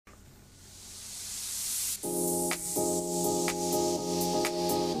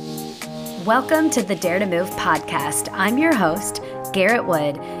Welcome to the Dare to Move podcast. I'm your host, Garrett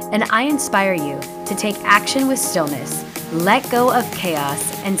Wood, and I inspire you to take action with stillness, let go of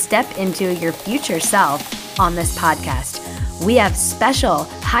chaos, and step into your future self on this podcast. We have special,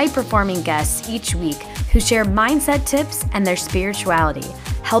 high-performing guests each week who share mindset tips and their spirituality,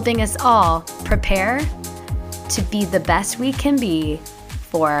 helping us all prepare to be the best we can be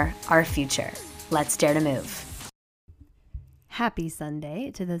for our future. Let's dare to move. Happy Sunday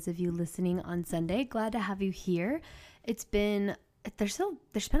to those of you listening on Sunday. Glad to have you here. There's been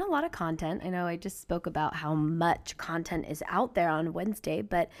a lot of content. I know I just spoke about how much content is out there on Wednesday,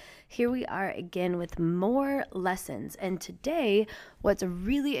 but here we are again with more lessons. And today, what's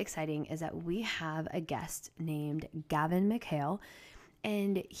really exciting is that we have a guest named Gavin McHale,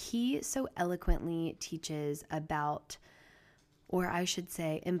 and he so eloquently teaches about, or I should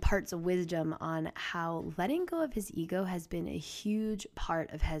say, imparts wisdom on how letting go of his ego has been a huge part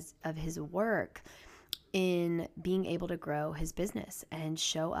of his work in being able to grow his business and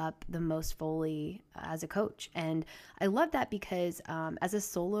show up the most fully as a coach. And I love that because as a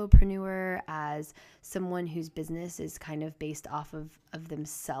solopreneur, as someone whose business is kind of based off of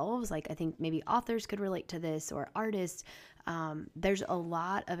themselves, like I think maybe authors could relate to this, or artists, there's a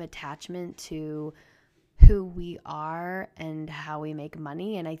lot of attachment to who we are and how we make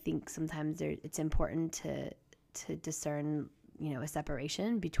money. And I think sometimes it's important to discern, a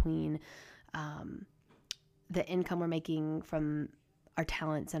separation between the income we're making from our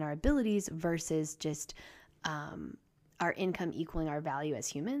talents and our abilities versus just our income equaling our value as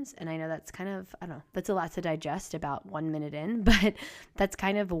humans. And I know that's kind of, that's a lot to digest about 1 minute in, but that's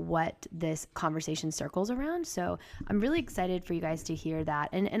kind of what this conversation circles around. So I'm really excited for you guys to hear that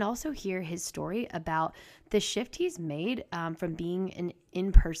and also hear his story about the shift he's made from being an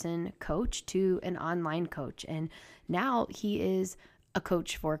in-person coach to an online coach. And now he is a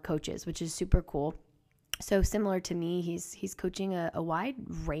coach for coaches, which is super cool. So similar to me, he's coaching a wide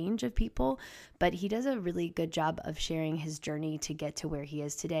range of people, but he does a really good job of sharing his journey to get to where he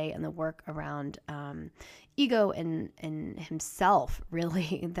is today and the work around ego and himself,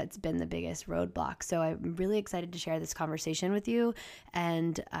 really, that's been the biggest roadblock. So I'm really excited to share this conversation with you,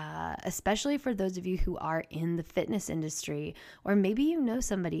 and especially for those of you who are in the fitness industry, or maybe you know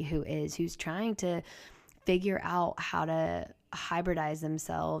somebody who's trying to figure out how to hybridize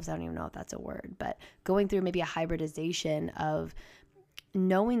themselves. I don't even know if that's a word, but going through maybe a hybridization of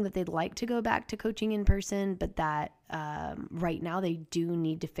knowing that they'd like to go back to coaching in person, but that right now they do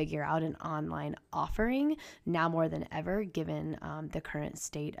need to figure out an online offering now more than ever, given the current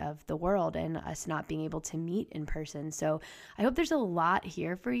state of the world and us not being able to meet in person. So I hope there's a lot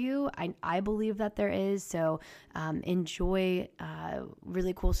here for you. I believe that there is. So enjoy a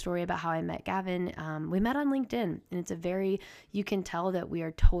really cool story about how I met Gavin. We met on LinkedIn, and you can tell that we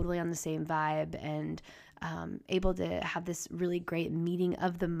are totally on the same vibe and able to have this really great meeting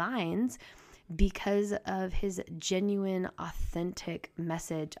of the minds because of his genuine, authentic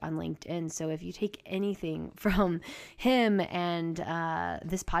message on LinkedIn. So if you take anything from him and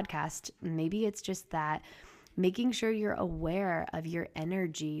this podcast, maybe it's just that making sure you're aware of your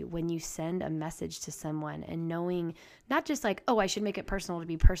energy when you send a message to someone, and knowing not just like, oh, I should make it personal to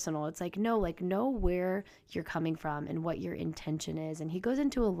be personal. It's like, no, like know where you're coming from and what your intention is. And he goes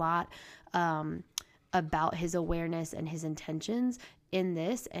into a lot about his awareness and his intentions in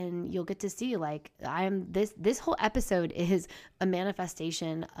this, and you'll get to see like this whole episode is a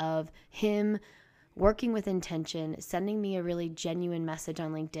manifestation of him working with intention, sending me a really genuine message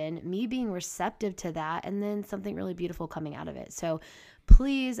on LinkedIn, me being receptive to that, and then something really beautiful coming out of it. So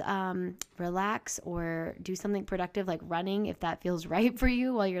please relax or do something productive like running if that feels right for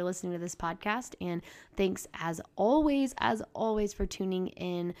you while you're listening to this podcast. And thanks as always for tuning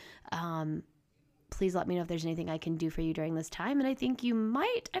in. Please let me know if there's anything I can do for you during this time. And I think I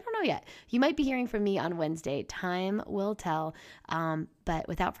don't know yet, you might be hearing from me on Wednesday. Time will tell. But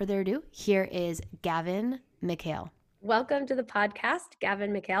without further ado, here is Gavin McHale. Welcome to the podcast,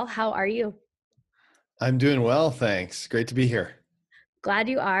 Gavin McHale. How are you? I'm doing well, thanks. Great to be here. Glad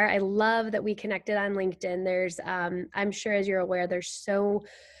you are. I love that we connected on LinkedIn. There's, I'm sure as you're aware, there's so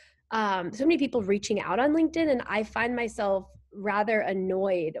many people reaching out on LinkedIn, and I find myself rather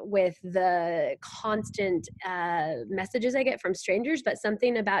annoyed with the constant messages I get from strangers, but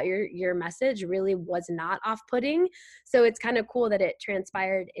something about your message really was not off-putting. So it's kind of cool that it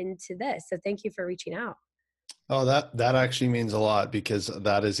transpired into this. So thank you for reaching out. Oh, that actually means a lot, because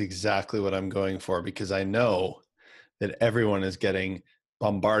that is exactly what I'm going for, because I know that everyone is getting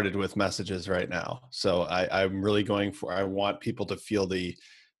bombarded with messages right now. So I'm really I want people to feel that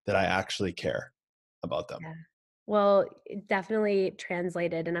I actually care about them. Yeah. Well, it definitely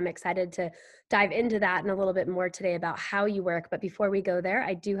translated, and I'm excited to dive into that and a little bit more today about how you work. But before we go there,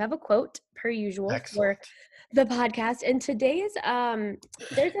 I do have a quote per usual for Excellent. the podcast. And today's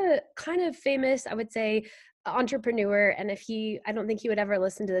there's a kind of famous, I would say, entrepreneur, and I don't think he would ever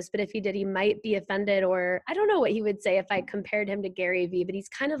listen to this, but if he did, he might be offended, or I don't know what he would say if I compared him to Gary Vee, but he's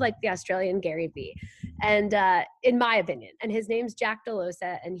kind of like the Australian Gary Vee, and in my opinion, and his name's Jack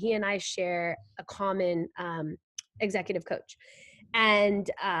Delosa, and he and I share a common executive coach. And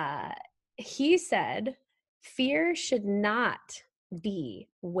he said, fear should not be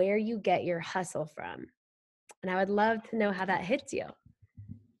where you get your hustle from. And I would love to know how that hits you.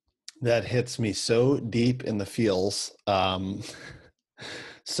 That hits me so deep in the feels.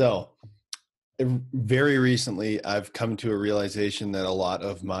 So very recently, I've come to a realization that a lot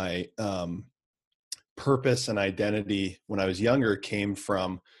of my purpose and identity when I was younger came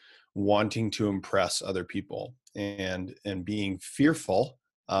from wanting to impress other people and being fearful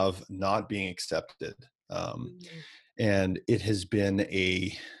of not being accepted. Mm. And it has been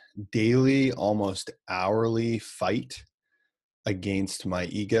a daily, almost hourly fight against my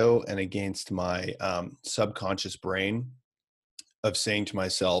ego and against my subconscious brain of saying to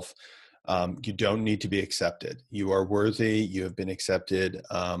myself, you don't need to be accepted. You are worthy. You have been accepted.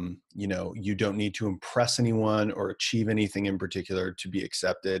 You don't need to impress anyone or achieve anything in particular to be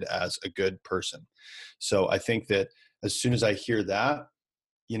accepted as a good person. So I think that as soon as I hear that,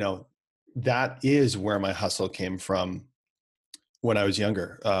 that is where my hustle came from when I was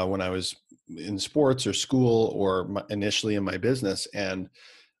younger, when I was in sports or school or initially in my business. And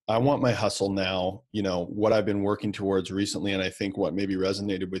I want my hustle now, what I've been working towards recently, and I think what maybe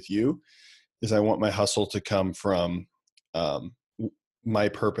resonated with you is I want my hustle to come from um, my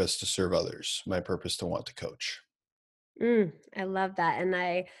purpose to serve others, my purpose to want to coach. I love that. And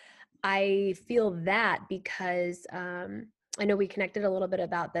I feel that because I know we connected a little bit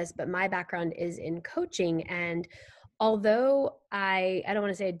about this, but my background is in coaching. And although I don't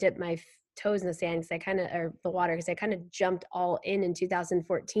want to say I dipped my toes in the sand because I kind of, or the water, because I kind of jumped all in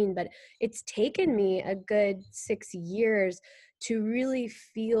 2014, but it's taken me a good 6 years to really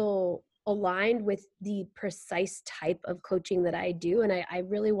feel aligned with the precise type of coaching that I do. And I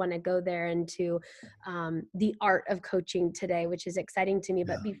really want to go there into the art of coaching today, which is exciting to me.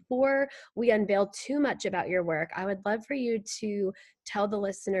 But Yeah. before we unveil too much about your work, I would love for you to tell the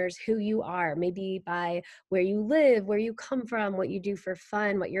listeners who you are, maybe by where you live, where you come from, what you do for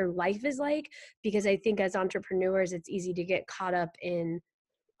fun, what your life is like. Because I think as entrepreneurs, it's easy to get caught up in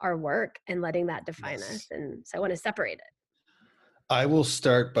our work and letting that define us. Yes. And so I want to separate it. I will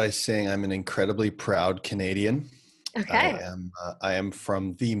start by saying I'm an incredibly proud Canadian. Okay. I am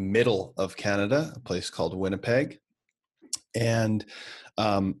from the middle of Canada, a place called Winnipeg. And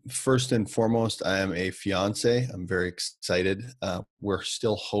first and foremost, I am a fiance. I'm very excited. We're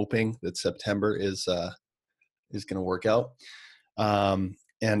still hoping that September is going to work out.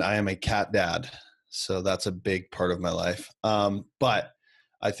 And I am a cat dad, so that's a big part of my life. But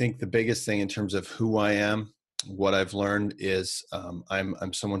I think the biggest thing in terms of who I am, what I've learned is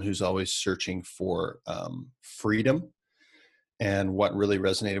I'm someone who's always searching for freedom. And what really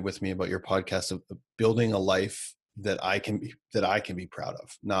resonated with me about your podcast of building a life that I can be proud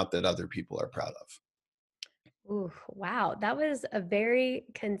of, not that other people are proud of. Ooh, wow. That was a very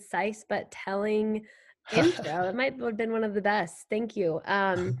concise but telling intro. It might have been one of the best. Thank you.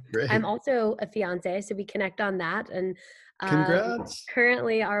 I'm Great. also a fiance, so we connect on that. And Congrats.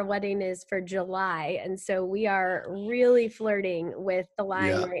 currently, our wedding is for July. And so we are really flirting with the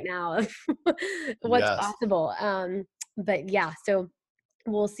line Yeah. right now of what's Yes. possible. But yeah, so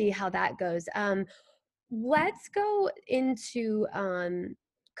we'll see how that goes. Let's go into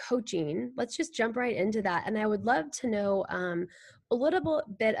coaching. Let's just jump right into that. And I would love to know a little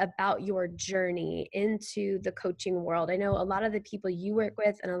bit about your journey into the coaching world. I know a lot of the people you work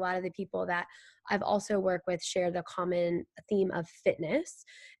with and a lot of the people that I've also worked with share the common theme of fitness.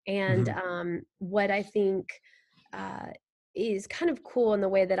 And Mhm. what I think uh, is kind of cool in the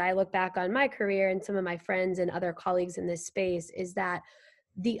way that I look back on my career and some of my friends and other colleagues in this space is that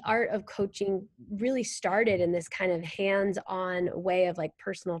the art of coaching really started in this kind of hands-on way of like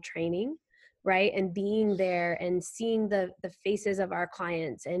personal training, right, and being there and seeing the faces of our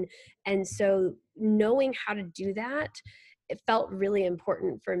clients, and so knowing how to do that, it felt really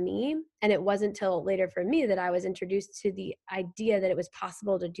important for me. And it wasn't until later for me that I was introduced to the idea that it was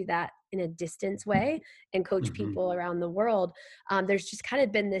possible to do that in a distance way and coach Mhm. people around the world. There's just kind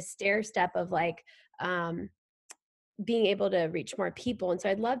of been this stair step of like being able to reach more people. And so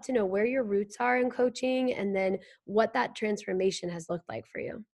I'd love to know where your roots are in coaching and then what that transformation has looked like for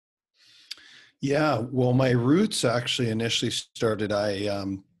you. Yeah, well, my roots actually initially started. I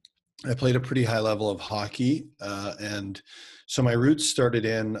played a pretty high level of hockey, and so my roots started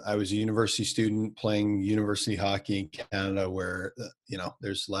in. I was a university student playing university hockey in Canada, where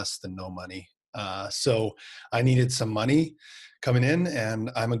there's less than no money. So I needed some money coming in, and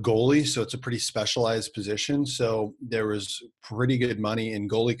I'm a goalie, so it's a pretty specialized position. So there was pretty good money in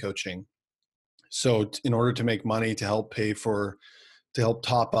goalie coaching. So in order to make money to help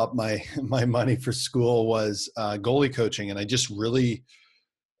top up my my money for school was goalie coaching, and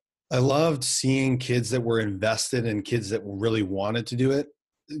I loved seeing kids that were invested and kids that really wanted to do it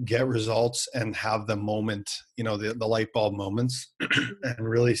get results and have the moment, the light bulb moments, and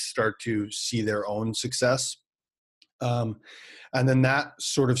really start to see their own success. Um, and then that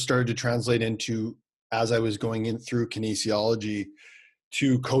sort of started to translate into, as I was going in through kinesiology,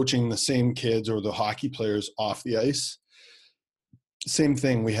 to coaching the same kids or the hockey players off the ice. Same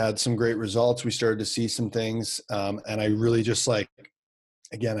thing. We had some great results. We started to see some things. And I really just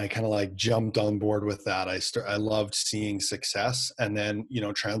again, I kind of jumped on board with that. I loved seeing success, and then,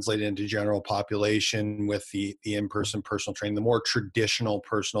 translate into general population with the in-person personal training, the more traditional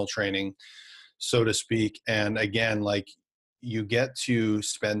personal training, so to speak. And again, you get to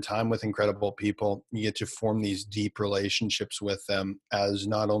spend time with incredible people. You get to form these deep relationships with them as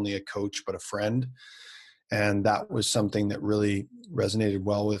not only a coach, but a friend. And that was something that really resonated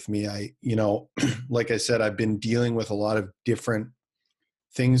well with me. Like I said, I've been dealing with a lot of different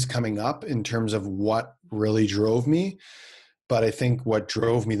things coming up in terms of what really drove me. But I think what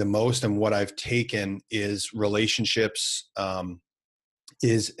drove me the most and what I've taken is relationships,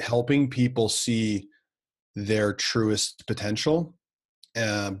 is helping people see their truest potential.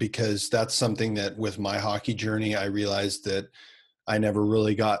 Because that's something that with my hockey journey, I realized that I never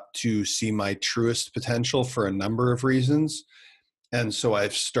really got to see my truest potential for a number of reasons. And so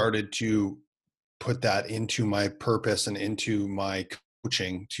I've started to put that into my purpose and into my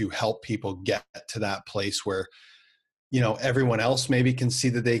coaching to help people get to that place where, everyone else maybe can see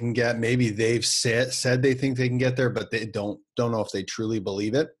that they can get. Maybe they've said they think they can get there, but they don't know if they truly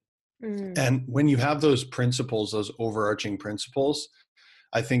believe it. Mm. And when you have those principles, those overarching principles,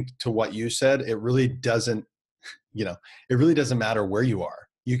 I think to what you said, it really doesn't matter where you are.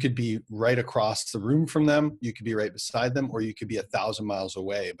 You could be right across the room from them, you could be right beside them, or you could be 1,000 miles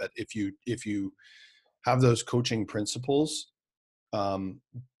away. But if you have those coaching principles um,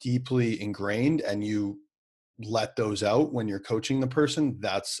 deeply ingrained, and you let those out when you're coaching the person,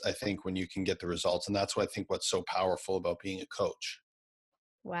 that's, I think, when you can get the results. And that's what I think what's so powerful about being a coach.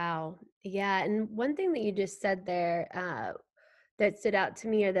 Wow. Yeah. And one thing that you just said there, that stood out to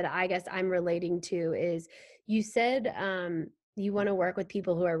me, or that I guess I'm relating to, is you said you want to work with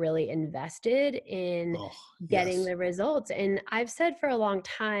people who are really invested in Oh, getting yes. the results. And I've said for a long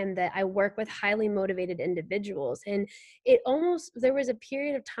time that I work with highly motivated individuals. And there was a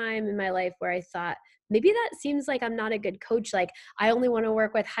period of time in my life where I thought, maybe that seems like I'm not a good coach. Like, I only want to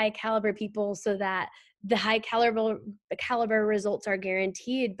work with high caliber people so that the caliber results are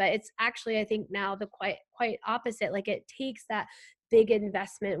guaranteed. But it's actually, I think now, the quite opposite. Like, it takes that big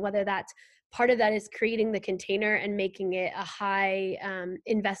investment, whether that's part of that is creating the container and making it a high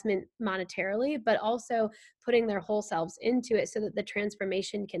investment monetarily, but also putting their whole selves into it so that the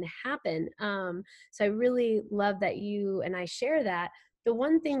transformation can happen. So I really love that you and I share that. The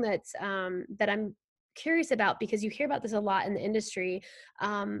one thing that I'm curious about, because you hear about this a lot in the industry,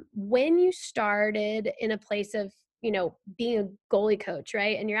 when you started in a place of being a goalie coach,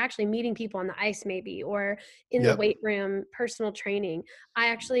 right, and you're actually meeting people on the ice, maybe, or in the Yep. weight room, personal training. I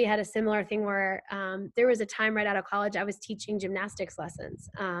actually had a similar thing where there was a time right out of college I was teaching gymnastics lessons,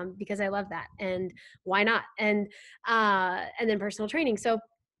 because I love that, and why not? And then personal training. So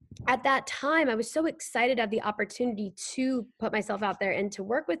at that time, I was so excited to have the opportunity to put myself out there and to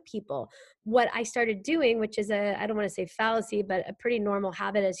work with people. What I started doing, which is I don't want to say fallacy, but a pretty normal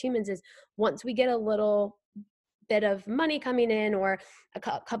habit as humans, is once we get a little bit of money coming in, or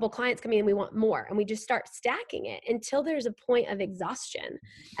couple clients coming in, we want more, and we just start stacking it until there's a point of exhaustion.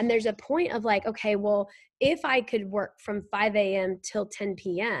 And there's a point of like, okay, well, if I could work from 5 a.m. till 10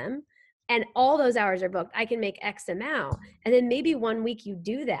 p.m. and all those hours are booked, I can make X amount. And then maybe one week you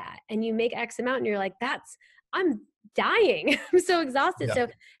do that and you make X amount and you're like, I'm dying. I'm so exhausted. Yeah. So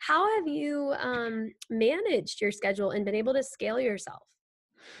how have you managed your schedule and been able to scale yourself?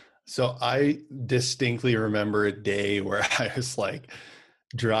 So I distinctly remember a day where I was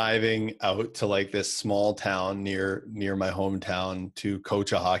driving out to this small town near my hometown to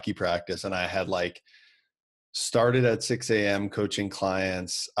coach a hockey practice, and I had started at 6 a.m. coaching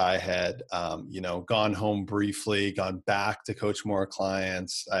clients. I had, gone home briefly, gone back to coach more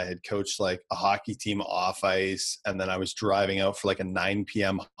clients. I had coached like a hockey team off ice. And then I was driving out for like a 9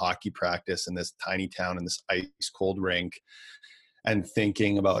 p.m. hockey practice in this tiny town in this ice cold rink, and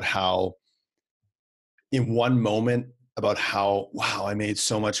thinking about how in one moment about how, wow, I made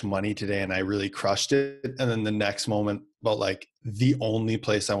so much money today and I really crushed it. And then the next moment about like, the only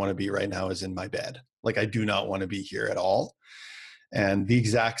place I want to be right now is in my bed. Like, I do not want to be here at all. And the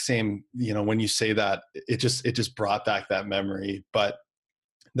exact same, when you say that, it just brought back that memory. But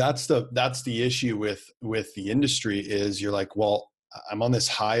that's the issue with the industry is you're like, well, I'm on this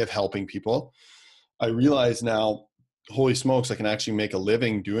high of helping people. I realize now, holy smokes, I can actually make a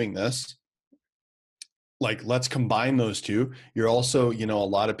living doing this. Like, let's combine those two. You're also, a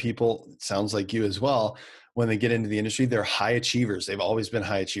lot of people, it sounds like you as well, when they get into the industry, they're high achievers. They've always been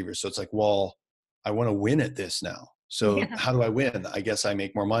high achievers. So it's like, well, I want to win at this now. So Yeah. how do I win? I guess I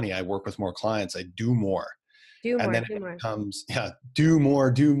make more money. I work with more clients. I do more. Do And more, then do it more. becomes, yeah, do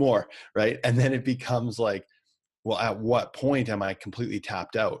more, right? And then it becomes like, well, at what point am I completely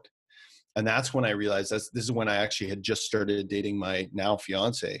tapped out? And that's when I realized this is when I actually had just started dating my now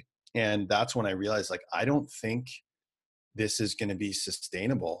fiance. And that's when I realized, like, I don't think this is going to be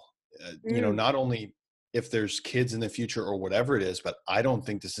sustainable. Mm, Not only if there's kids in the future or whatever it is, but I don't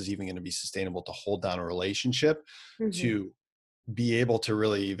think this is even going to be sustainable to hold down a relationship, hmm. to be able to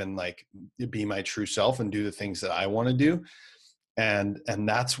really even like be my true self and do the things that I want to do. And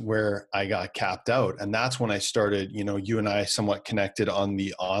that's where I got capped out. And that's when I started, you and I somewhat connected on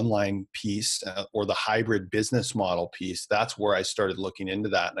the online piece, or the hybrid business model piece. That's where I started looking into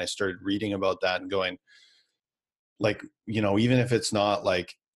that. And I started reading about that and going, like, even if it's not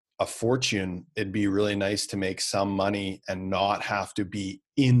like a fortune, it'd be really nice to make some money and not have to be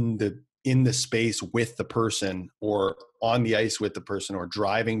in the space with the person, or on the ice with the person, or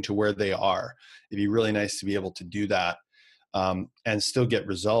driving to where they are. It'd be really nice to be able to do that, and still get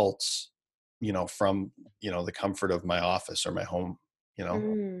results, from, the comfort of my office or my home, you know?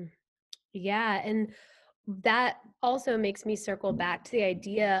 Mm. Yeah, and that also makes me circle back to the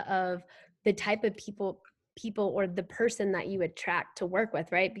idea of the type of people or the person that you attract to work with,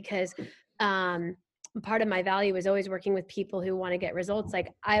 right? Because um part of my value is always working with people who want to get results.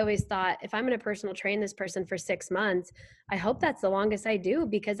 Like, I always thought, if I'm going to personal train this person for 6 months, I hope that's the longest I do,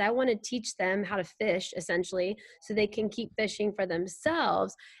 because I want to teach them how to fish, essentially, so they can keep fishing for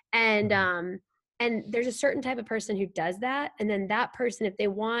themselves. And Mhm. and there's a certain type of person who does that, and then that person, if they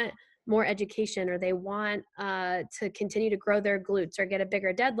want more education, or they want to continue to grow their glutes or get a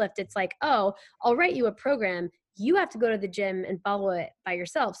bigger deadlift, it's like, oh, I'll write you a program. You have to go to the gym and follow it by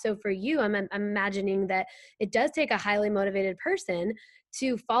yourself. So for you, I'm imagining that it does take a highly motivated person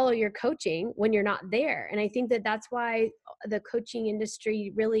to follow your coaching when you're not there. And I think that that's why the coaching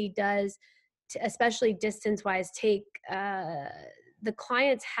industry really does, especially distance wise, take the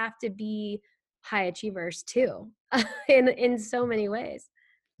clients have to be high achievers too, in so many ways.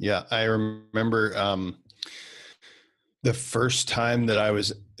 Yeah, I remember, the first time that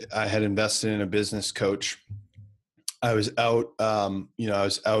I had invested in a business coach. I was out, I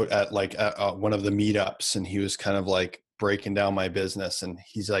was out at like at one of the meetups, and he was kind of like breaking down my business, and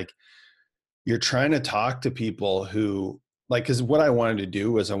he's like, "You're trying to talk to people who like," because what I wanted to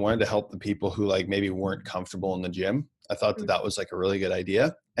do was I wanted to help the people who like maybe weren't comfortable in the gym. I thought that that was like a really good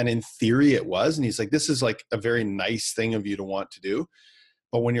idea, and in theory it was. And he's like, "This is like a very nice thing of you to want to do."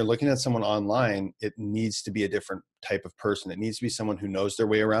 But when you're looking at someone online, it needs to be a different type of person. It needs to be someone who knows their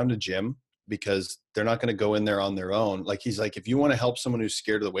way around a gym, because they're not going to go in there on their own. Like, he's like, if you want to help someone who's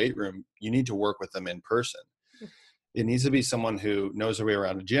scared of the weight room, you need to work with them in person. It needs to be someone who knows their way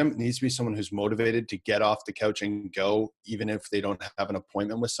around a gym. It needs to be someone who's motivated to get off the couch and go, even if they don't have an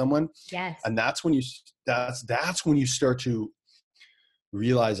appointment with someone. Yes. And that's when you start to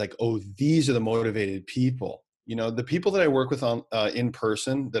realize, like, oh, these are the motivated people. The people that I work with on in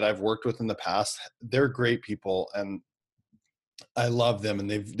person, that I've worked with in the past, they're great people, and I love them, and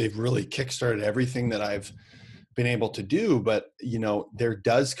they've really kickstarted everything that I've been able to do. But there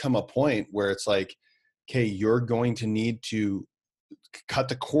does come a point where it's like, okay, you're going to need to cut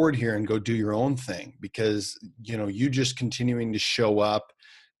the cord here and go do your own thing, because you just continuing to show up,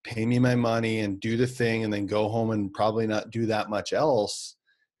 pay me my money, and do the thing, and then go home and probably not do that much else,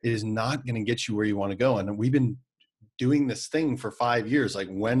 is not going to get you where you want to go. And we've been doing this thing for 5 years. Like,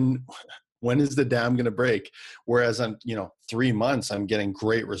 when is the dam going to break? Whereas I'm, 3 months, I'm getting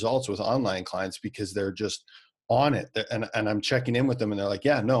great results with online clients, because they're just on it. And I'm checking in with them, and they're like,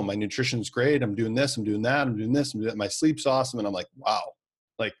 yeah, no, my nutrition's great. I'm doing this, I'm doing that, I'm doing this, I'm doing that. My sleep's awesome. And I'm like, wow,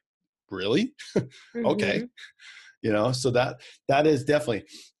 like, really? Okay. Mm-hmm. So that is definitely,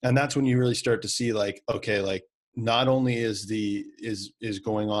 and that's when you really start to see like, okay, like not only is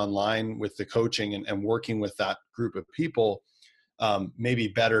going online with the coaching and working with that group of people, maybe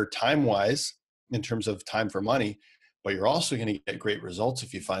better time wise in terms of time for money, but you're also going to get great results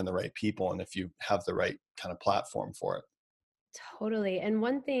if you find the right people and if you have the right kind of platform for it. Totally. And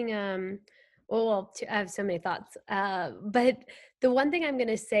one thing, I have so many thoughts, but the one thing I'm going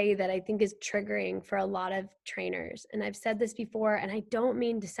to say that I think is triggering for a lot of trainers, and I've said this before, and I don't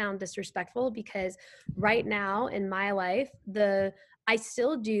mean to sound disrespectful because right now in my life, I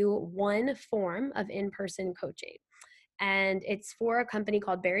still do one form of in-person coaching. And it's for a company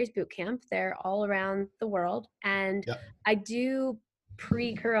called Barry's Bootcamp. They're all around the world. And Yeah. I do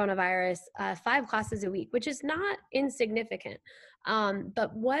pre-coronavirus 5 classes a week, which is not insignificant.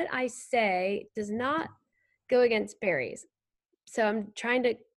 But what I say does not go against Barry's. So I'm trying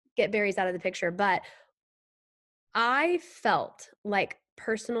to get Barry's out of the picture, but I felt like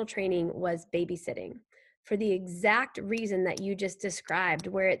personal training was babysitting for the exact reason that you just described,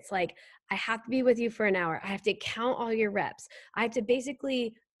 where it's like, I have to be with you for an hour. I have to count all your reps. I have to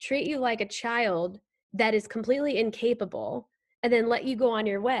basically treat you like a child that is completely incapable and then let you go on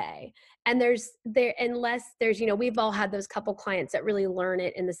your way. And unless there's, we've all had those couple clients that really learn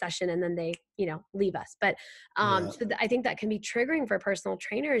it in the session and then they, leave us. But Yeah. I think that can be triggering for personal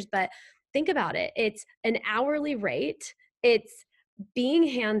trainers. But think about it. It's an hourly rate. It's being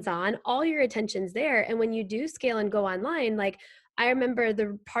hands-on, all your attention's there. And when you do scale and go online, like I remember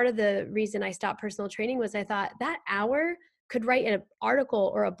the part of the reason I stopped personal training was I thought that hour could write an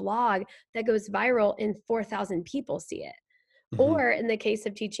article or a blog that goes viral and 4,000 people see it. Mm-hmm. Or in the case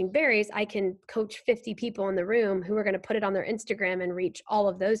of teaching Barry's, I can coach 50 people in the room who are going to put it on their Instagram and reach all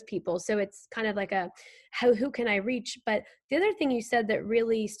of those people. So it's kind of like who can I reach? But the other thing you said that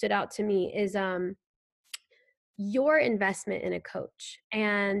really stood out to me is your investment in a coach.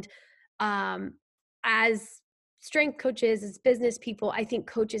 And as strength coaches, as business people, I think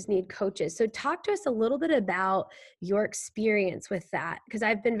coaches need coaches. So talk to us a little bit about your experience with that, because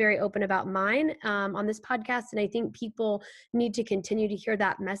I've been very open about mine on this podcast. And I think people need to continue to hear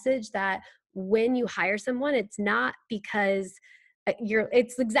that message that when you hire someone, it's not because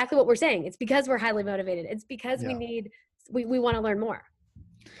it's exactly what we're saying. It's because we're highly motivated. It's because Yeah. we want to learn more.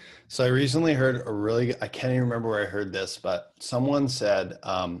 So I recently heard I can't even remember where I heard this, but someone said,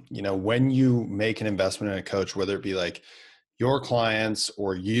 when you make an investment in a coach, whether it be like your clients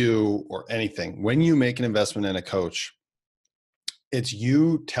or you or anything, when you make an investment in a coach, it's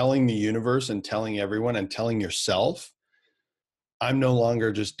you telling the universe and telling everyone and telling yourself, I'm no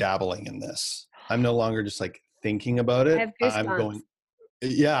longer just dabbling in this. I'm no longer just like thinking about I it. have goosebumps.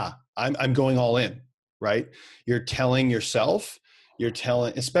 I'm going all in, right? You're telling yourself,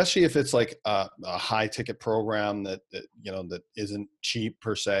 especially if it's like a high ticket program that isn't cheap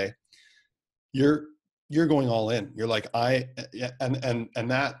per se, you're going all in. You're like, and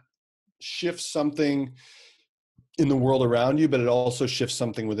that shifts something in the world around you, but it also shifts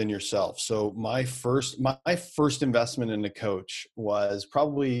something within yourself. So my first investment in a coach was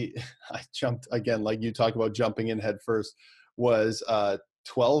probably, I jumped again, like you talk about jumping in head first, was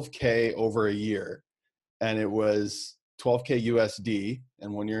 12K over a year. And it was 12K USD.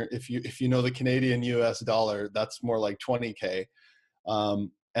 And if you know the Canadian US dollar, that's more like 20K. And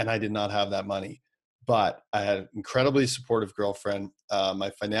I did not have that money, but I had an incredibly supportive girlfriend.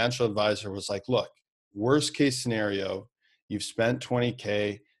 My financial advisor was like, look, worst case scenario, you've spent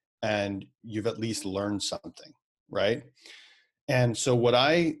 20K and you've at least learned something, right? And so what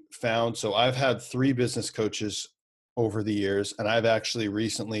I found, so I've had 3 business coaches over the years, and I've actually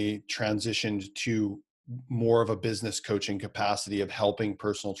recently transitioned to more of a business coaching capacity of helping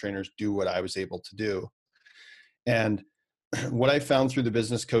personal trainers do what I was able to do. And what I found through the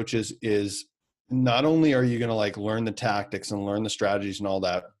business coaches is not only are you going to like learn the tactics and learn the strategies and all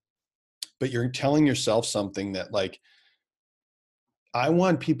that, but you're telling yourself something that like, I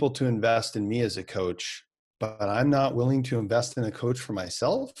want people to invest in me as a coach, but I'm not willing to invest in a coach for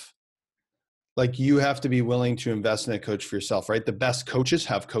myself. Like you have to be willing to invest in a coach for yourself, right? The best coaches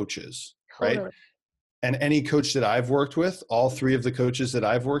have coaches, right? Totally. And any coach that I've worked with, all 3 of the coaches that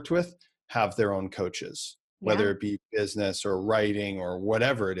I've worked with have their own coaches, Yeah. whether it be business or writing or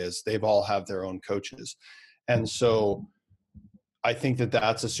whatever it is, they've all have their own coaches. And so I think that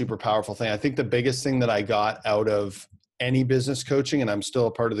that's a super powerful thing. I think the biggest thing that I got out of any business coaching, and I'm still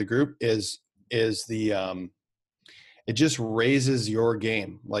a part of the group, is the it just raises your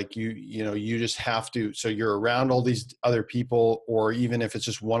game. Like you just have to, so you're around all these other people, or even if it's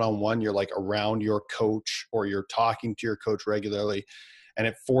just one-on-one, you're like around your coach or you're talking to your coach regularly. and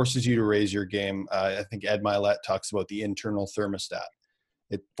it forces you to raise your game. I think Ed Milet talks about the internal thermostat.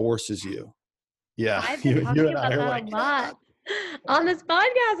 It forces you. Yeah. I've been You talking and I about are that a like, lot on this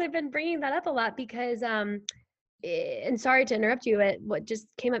podcast. I've been bringing that up a lot because and sorry to interrupt you, but what just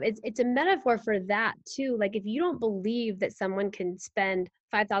came up, it's a metaphor for that too. Like if you don't believe that someone can spend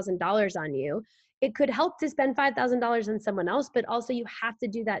 $5,000 on you, it could help to spend $5,000 on someone else, but also you have to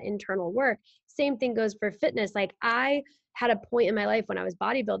do that internal work. Same thing goes for fitness. Like I had a point in my life when I was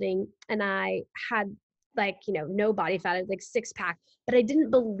bodybuilding and I had like, no body fat, like six pack, but I didn't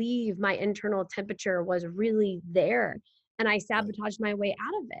believe my internal temperature was really there. And I sabotaged my way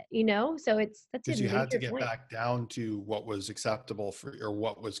out of it. So that's a because you had to major get point. back down to what was acceptable for, or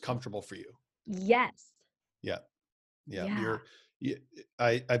what was comfortable for you. Yes. Yeah. Yeah. Yeah.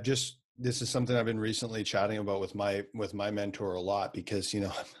 I've just, this is something I've been recently chatting about with my mentor a lot, because,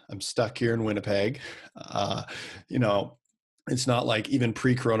 I'm stuck here in Winnipeg. You know, it's not like, even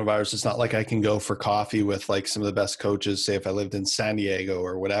pre-coronavirus, it's not like I can go for coffee with like some of the best coaches, say if I lived in San Diego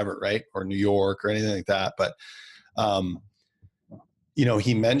or whatever, right? Or New York or anything like that. But, um,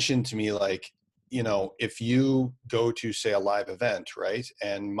 he mentioned to me, like, if you go to, say, a live event, right?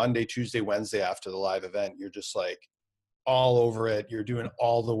 And Monday, Tuesday, Wednesday after the live event, you're just like all over it. You're doing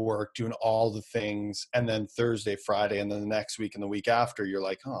all the work, doing all the things. And then Thursday, Friday, and then the next week and the week after, you're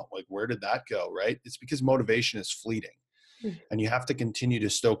like, oh, like, where did that go? Right? It's because motivation is fleeting and you have to continue to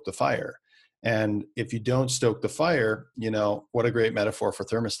stoke the fire. And if you don't stoke the fire, what a great metaphor for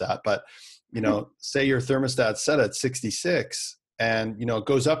thermostat. But, say your thermostat's set at 66 and, it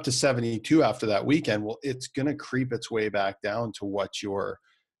goes up to 72 after that weekend. Well, it's going to creep its way back down to what your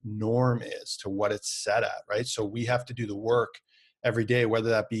norm is, to what it's set at. Right. So we have to do the work every day, whether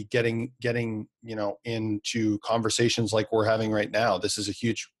that be getting, into conversations like we're having right now. This is a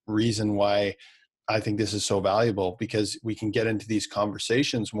huge reason why I think this is so valuable, because we can get into these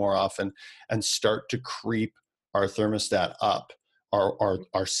conversations more often and start to creep our thermostat up,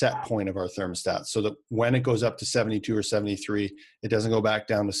 our set point of our thermostat, so that when it goes up to 72 or 73, it doesn't go back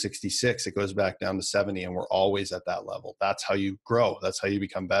down to 66, it goes back down to 70, and we're always at that level. That's how you grow. That's how you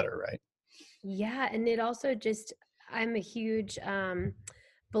become better, right? Yeah. And it also just, I'm a huge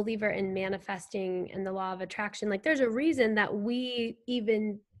believer in manifesting and the law of attraction. Like there's a reason that we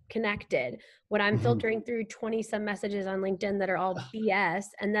even connected. When I'm Mm-hmm. filtering through 20 some messages on LinkedIn that are all BS,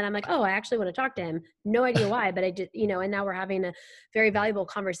 and then I'm like, oh, I actually want to talk to him. No idea why, but I just, and now we're having a very valuable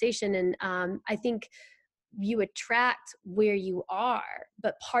conversation. And I think you attract where you are,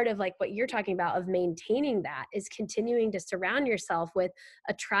 but part of like what you're talking about of maintaining that is continuing to surround yourself with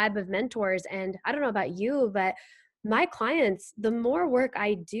a tribe of mentors. And I don't know about you, but my clients, the more work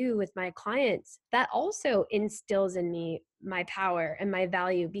I do with my clients, that also instills in me my power and my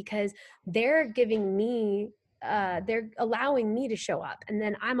value, because they're giving me they're allowing me to show up, and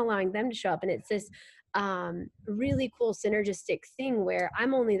then I'm allowing them to show up. And it's this really cool synergistic thing where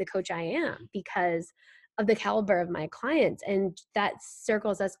I'm only the coach I am because of the caliber of my clients. And that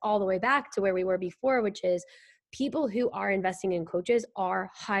circles us all the way back to where we were before, which is people who are investing in coaches are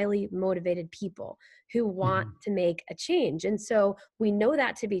highly motivated people who want Mm-hmm. to make a change. And so we know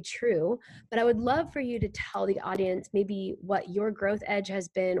that to be true, but I would love for you to tell the audience maybe what your growth edge has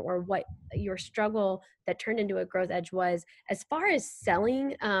been, or what your struggle that turned into a growth edge was as far as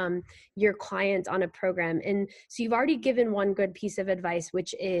selling your clients on a program. And so you've already given one good piece of advice,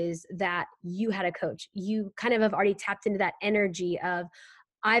 which is that you had a coach. You kind of have already tapped into that energy of,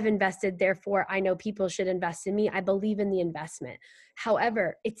 I've invested, therefore I know people should invest in me. I believe in the investment.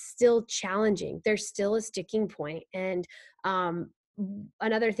 However, it's still challenging. There's still a sticking point. And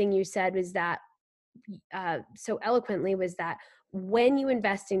another thing you said was that so eloquently was that when you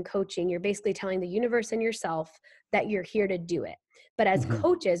invest in coaching, you're basically telling the universe and yourself that you're here to do it. But as Mm-hmm.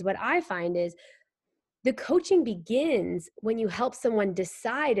 coaches, what I find is the coaching begins when you help someone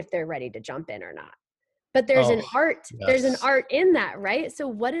decide if they're ready to jump in or not. But Oh, there's an yes. art in that, right? So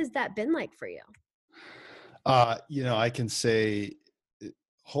what has that been like for you? I can say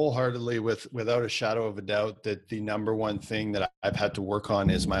wholeheartedly, without a shadow of a doubt, that the number one thing that I've had to work on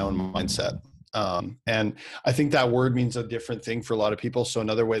is my own mindset. And I think that word means a different thing for a lot of people. So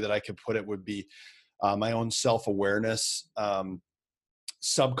another way that I could put it would be my own self-awareness,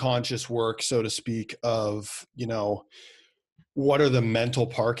 subconscious work, so to speak, of, what are the mental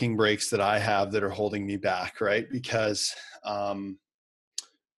parking brakes that I have that are holding me back, right? Because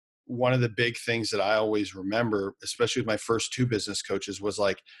one of the big things that I always remember, especially with my first two business coaches, was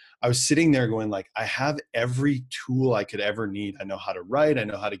like, I was sitting there going like, I have every tool I could ever need. I know how to write. I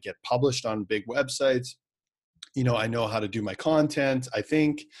know how to get published on big websites. I know how to do my content. I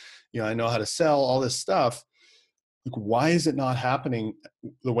think, I know how to sell all this stuff. like, why is it not happening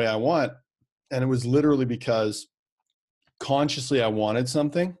the way I want? And it was literally because consciously I wanted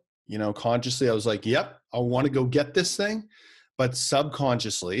something, consciously I was like, yep, I want to go get this thing. But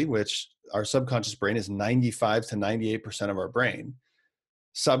subconsciously, which our subconscious brain is 95 to 98% of our brain,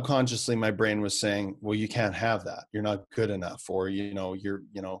 subconsciously my brain was saying, well, you can't have that, you're not good enough, or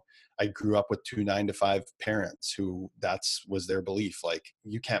I grew up with 2 9 to 5 parents who that's was their belief, like,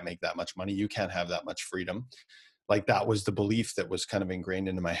 you can't make that much money, you can't have that much freedom. Like, that was the belief that was kind of ingrained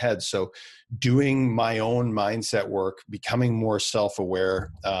into my head. So doing my own mindset work, becoming more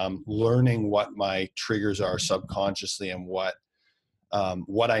self-aware, learning what my triggers are subconsciously, and what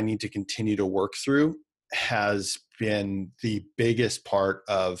I need to continue to work through, has been the biggest part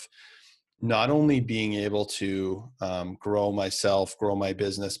of not only being able to grow myself, grow my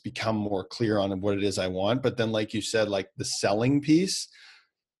business, become more clear on what it is I want, but then, like you said, like the selling piece,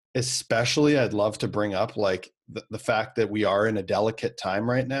 especially, I'd love to bring up, like, the fact that we are in a delicate time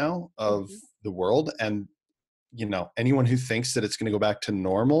right now of Mm-hmm. the world. And, anyone who thinks that it's going to go back to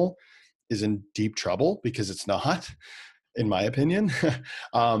normal is in deep trouble, because it's not, in my opinion.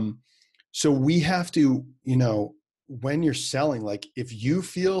 um, so we have to, when you're selling, like, if you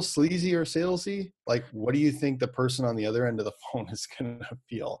feel sleazy or salesy, like, what do you think the person on the other end of the phone is going to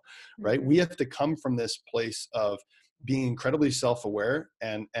feel, right? Mm-hmm. We have to come from this place of being incredibly self-aware,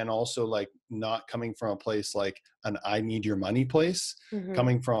 and also, like, not coming from a place like an I need your money place, Mm-hmm.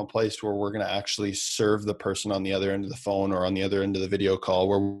 coming from a place where we're going to actually serve the person on the other end of the phone or on the other end of the video call,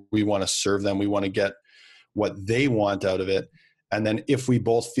 where we want to serve them, we want to get what they want out of it. And then if we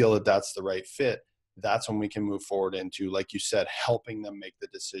both feel that that's the right fit, that's when we can move forward into, like you said, helping them make the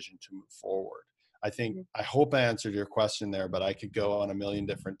decision to move forward. I hope I answered your question there, but I could go on a million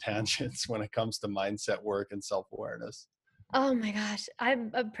different tangents when it comes to mindset work and self-awareness. Oh my gosh, I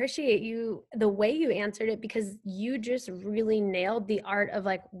appreciate you the way you answered it, because you just really nailed the art of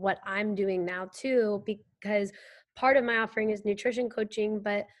like what I'm doing now too, because part of my offering is nutrition coaching,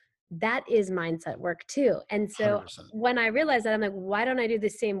 but that is mindset work too. And so 100%. when I realized that, I'm like, why don't I do the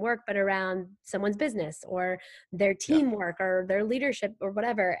same work but around someone's business or their Yeah. teamwork or their leadership or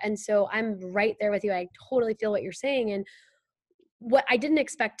whatever? And so I'm right there with you. I totally feel what you're saying. And what I didn't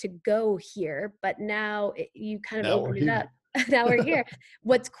expect to go here, but now you kind of Now we're opened it up. here. Now we're here.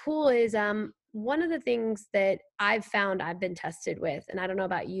 What's cool is one of the things that I've found I've been tested with, and I don't know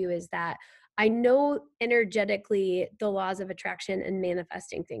about you, is that I know energetically the laws of attraction and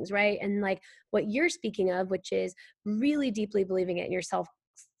manifesting things, right? And like what you're speaking of, which is really deeply believing it in yourself,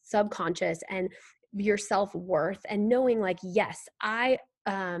 subconscious, and your self-worth, and knowing like, yes, I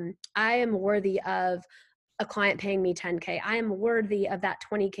am worthy of a client paying me 10K. I am worthy of that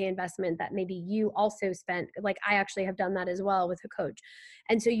 20K investment that maybe you also spent. Like I actually have done that as well with a coach.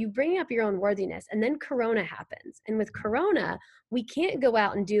 And so you bring up your own worthiness, and then Corona happens. And with Corona, we can't go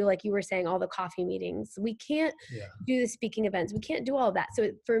out and do, like you were saying, all the coffee meetings. We can't Yeah. do the speaking events. We can't do all of that.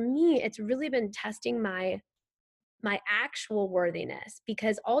 So for me, it's really been testing my actual worthiness,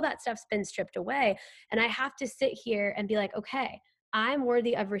 because all that stuff's been stripped away, and I have to sit here and be like, okay, I'm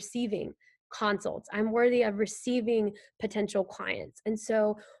worthy of receiving consults, I'm worthy of receiving potential clients. And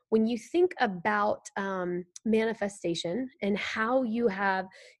so when you think about manifestation and how you have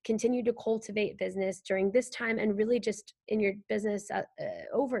continued to cultivate business during this time, and really just in your business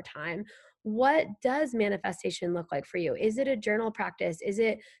over time, what does manifestation look like for you? Is it a journal practice? Is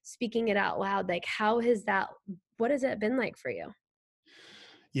it speaking it out loud? Like, how has that, what has it been like for you?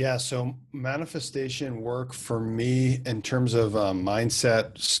 Yeah, so manifestation work for me in terms of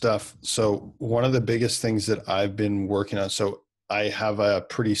mindset stuff. So one of the biggest things that I've been working on, so I have a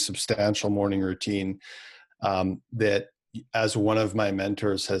pretty substantial morning routine that, as one of my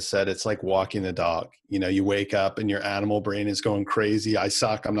mentors has said, it's like walking the dog. You wake up and your animal brain is going crazy. I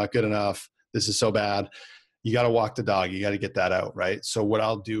suck. I'm not good enough. This is so bad. You got to walk the dog. You got to get that out, right? So what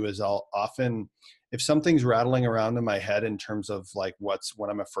I'll do is I'll often, if something's rattling around in my head in terms of like what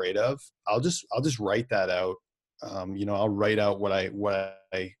I'm afraid of, I'll just write that out. I'll write out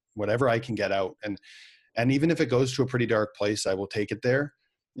whatever I can get out, and even if it goes to a pretty dark place, I will take it there.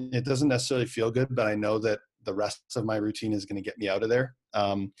 It doesn't necessarily feel good, but I know that the rest of my routine is going to get me out of there.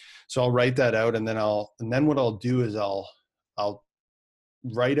 So I'll write that out, and then what I'll do is I'll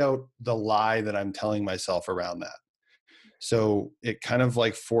write out the lie that I'm telling myself around that. So it kind of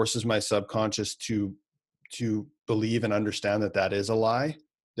like forces my subconscious to believe and understand that that is a lie,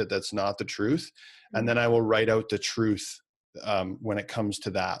 that that's not the truth. And Mm-hmm. then I will write out the truth when it comes to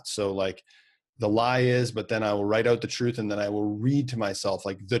that. So like the lie is, but then I will write out the truth, and then I will read to myself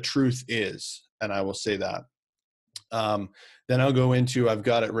like the truth is, and I will say that. Then I'll go into, I've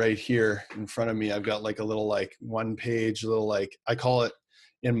got it right here in front of me. I've got like a little, like 1 page, little, like, I call it,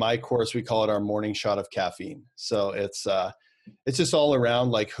 in my course, we call it our morning shot of caffeine. So it's just all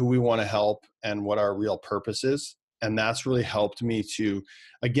around like who we want to help and what our real purpose is. And that's really helped me to,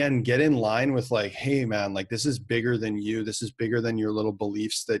 again, get in line with like, hey man, like this is bigger than you. This is bigger than your little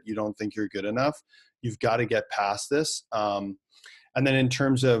beliefs that you don't think you're good enough. You've got to get past this. And then in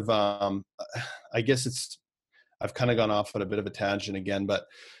terms of, I guess I've kind of gone off on a bit of a tangent again, but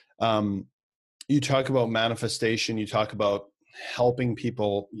you talk about manifestation, you talk about helping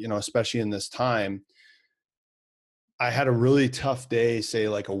people, especially in this time. I had a really tough day, say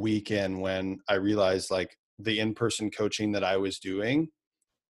like a weekend, when I realized like the in-person coaching that I was doing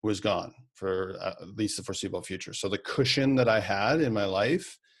was gone for at least the foreseeable future. So the cushion that I had in my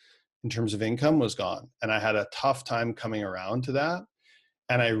life in terms of income was gone. And I had a tough time coming around to that.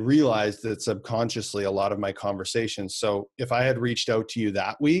 And I realized that subconsciously a lot of my conversations. So if I had reached out to you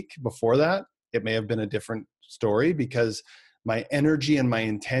that week before that, it may have been a different story, because my energy and my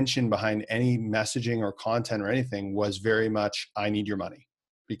intention behind any messaging or content or anything was very much, I need your money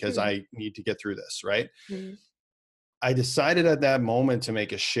because I need to get through this, right? Mm-hmm. I decided at that moment to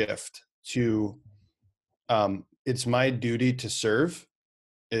make a shift to, it's my duty to serve.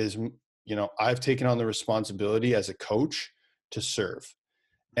 Is, I've taken on the responsibility as a coach to serve.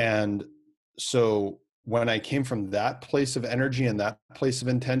 And so when I came from that place of energy and that place of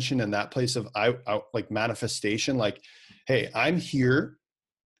intention and that place of I like manifestation, like, hey, I'm here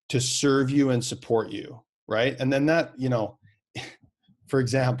to serve you and support you, right? And then that, for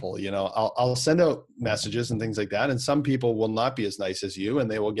example, I'll send out messages and things like that, and some people will not be as nice as you,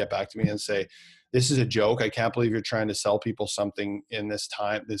 and they will get back to me and say, this is a joke. I can't believe you're trying to sell people something in this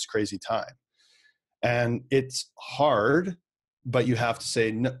time, this crazy time. And it's hard, but you have to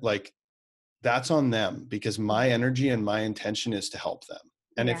say, no, like, that's on them, because my energy and my intention is to help them.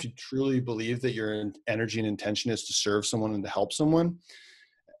 And Yeah. if you truly believe that your energy and intention is to serve someone and to help someone,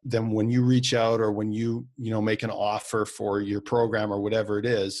 then when you reach out, or when you make an offer for your program or whatever it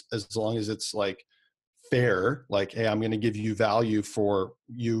is, as long as it's like fair, like, hey, I'm going to give you value for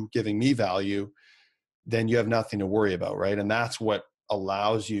you giving me value, then you have nothing to worry about, right? And that's what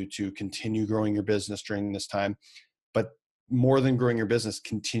allows you to continue growing your business during this time. But more than growing your business,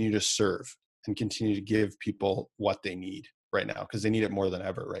 continue to serve and continue to give people what they need right now, because they need it more than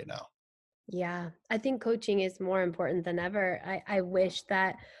ever right now. Yeah, I think coaching is more important than ever. I wish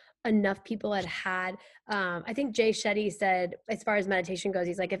that enough people had I think Jay Shetty said, as far as meditation goes,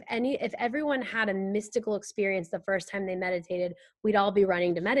 he's like, if everyone had a mystical experience the first time they meditated, we'd all be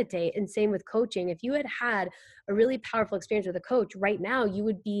running to meditate. And same with coaching. If you had a really powerful experience with a coach right now, you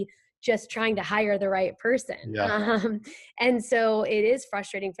would be just trying to hire the right person. Yeah. And so it is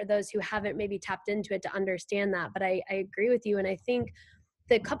frustrating for those who haven't maybe tapped into it to understand that. But I agree with you. And I think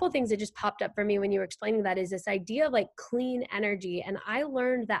the couple things that just popped up for me when you were explaining that is this idea of like clean energy. And I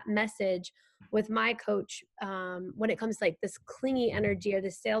learned that message with my coach when it comes to like this clingy energy or the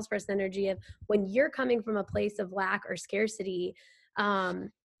salesperson energy of when you're coming from a place of lack or scarcity,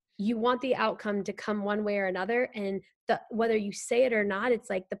 you want the outcome to come one way or another. And whether you say it or not, it's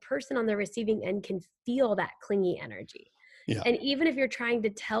like the person on the receiving end can feel that clingy energy. Yeah. And even if you're trying to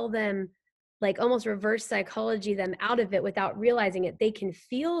tell them, like almost reverse psychology them out of it without realizing it, they can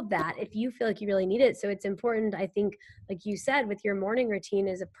feel that if you feel like you really need it. So it's important, I think, like you said, with your morning routine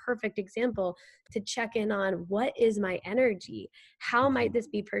is a perfect example to check in on, what is my energy? How might this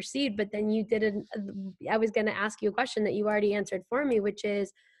be perceived? But then you didn't, I was going to ask you a question that you already answered for me, which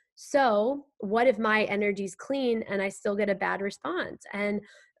is, so what if my energy's clean and I still get a bad response? And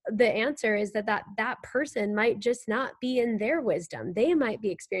the answer is that person might just not be in their wisdom. They might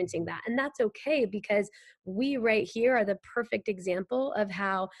be experiencing that. And that's okay, because we right here are the perfect example of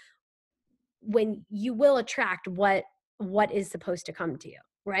how when you will attract what is supposed to come to you,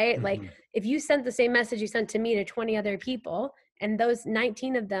 right? Like if you sent the same message you sent to me to 20 other people, and those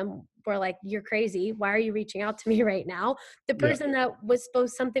 19 of them were like, you're crazy, why are you reaching out to me right now? The Yeah. person that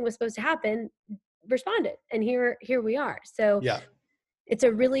something was supposed to happen responded, and here we are. So Yeah. it's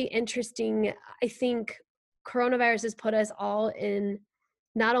a really interesting, I think coronavirus has put us all in,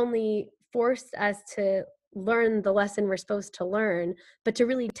 not only forced us to learn the lesson we're supposed to learn, but to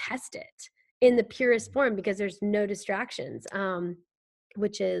really test it in the purest form, because there's no distractions,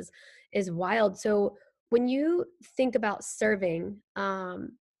 which is wild. So when you think about serving,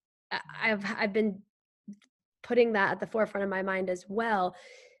 I've been putting that at the forefront of my mind as well.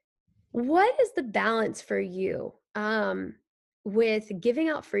 What is the balance for you with giving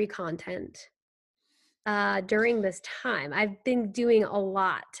out free content during this time. I've been doing a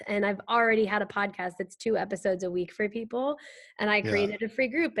lot, and I've already had a podcast that's 2 episodes a week for people, and I Yeah. created a free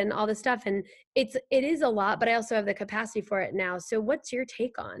group and all this stuff, and it is a lot, but I also have the capacity for it now. So what's your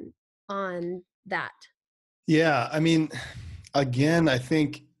take on that? Yeah. I mean, again, I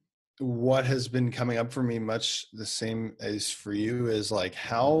think what has been coming up for me much the same as for you is like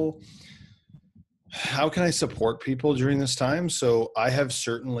how can I support people during this time? So I have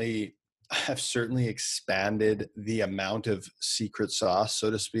certainly expanded the amount of secret sauce,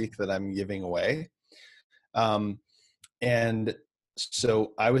 so to speak, that I'm giving away. Um, and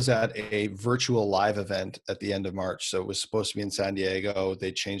so I was at a virtual live event at the end of March. So it was supposed to be in San Diego.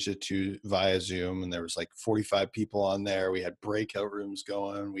 They changed it to via Zoom, and there was like 45 people on there. We had breakout rooms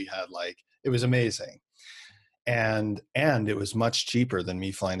going. We had like, it was amazing. And it was much cheaper than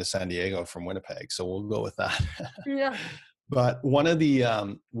me flying to San Diego from Winnipeg. So we'll go with that. Yeah. But one of the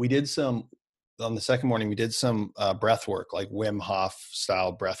we did some on the second morning. We did some breath work, like Wim Hof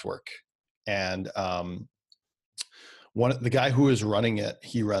style breath work, and the guy who is running it,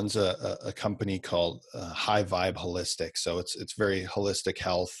 he runs a company called High Vibe Holistic. So it's very holistic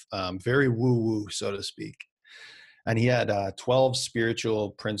health, very woo woo, so to speak. And he had 12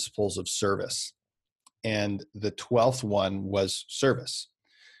 spiritual principles of service, and the 12th one was service.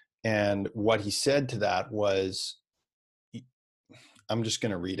 And what he said to that was, I'm just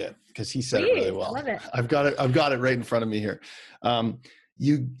going to read it because he said it really Please, I well. love it. I've got it right in front of me here.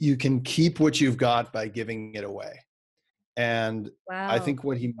 You can keep what you've got by giving it away. And I Wow. think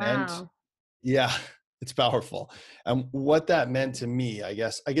what he meant, Wow. yeah, it's powerful. And what that meant to me, I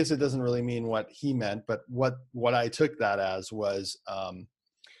guess it doesn't really mean what he meant, but what I took that as was,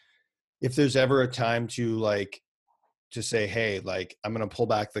 if there's ever a time to say, hey, like, I'm going to pull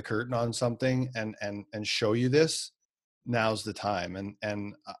back the curtain on something and show you this, now's the time.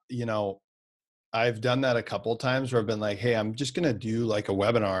 I've done that a couple of times where I've been like, hey, I'm just going to do like a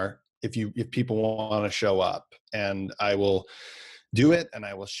webinar if people want to show up, and I will do it, and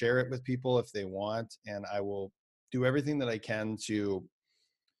I will share it with people if they want, and I will do everything that I can to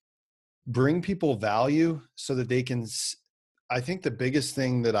bring people value so that they can I think the biggest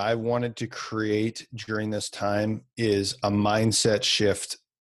thing that I wanted to create during this time is a mindset shift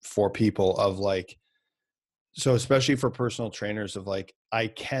for people of like, so especially for personal trainers, of like, I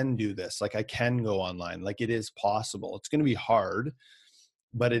can do this, like I can go online, like it is possible. It's going to be hard,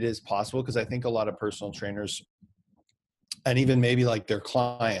 but it is possible, because I think a lot of personal trainers, and even maybe like their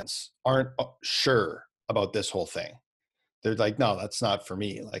clients, aren't sure about this whole thing. They're like, no, that's not for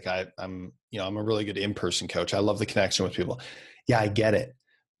me. Like I'm a really good in-person coach. I love the connection with people. Yeah, I get it.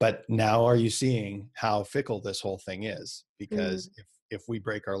 But now are you seeing how fickle this whole thing is? Mm, Because if we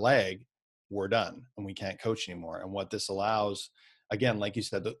break our leg, we're done and we can't coach anymore. And what this allows, again, like you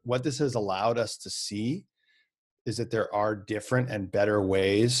said, what this has allowed us to see is that there are different and better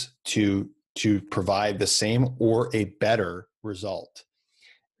ways to provide the same or a better result.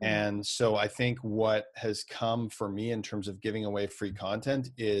 mm. And so I think what has come for me in terms of giving away free content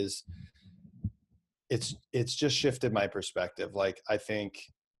is it's just shifted my perspective. Like I think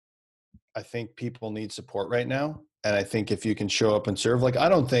people need support right now. And I think if you can show up and serve, like I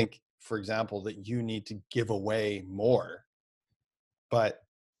don't think, for example, that you need to give away more, but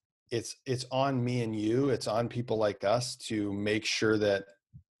it's on me and you, it's on people like us to make sure that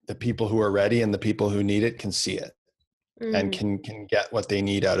the people who are ready and the people who need it can see it and Mm. can get what they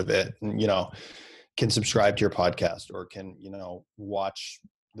need out of it. And can subscribe to your podcast, or can watch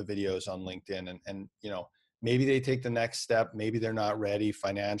the videos on LinkedIn, and maybe they take the next step, maybe they're not ready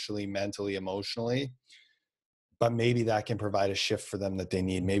financially, mentally, emotionally, but maybe that can provide a shift for them that they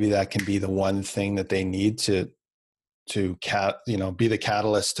need. Maybe that can be the one thing that they need to be the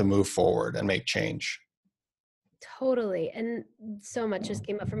catalyst to move forward and make change. Totally. And so much just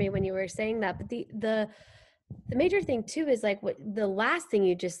came up for me when you were saying that. But the major thing too is like what the last thing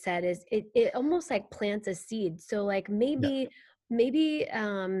you just said is it almost like plants a seed. So like Yeah. maybe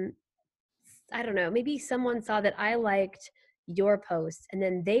I don't know, maybe someone saw that I liked your post and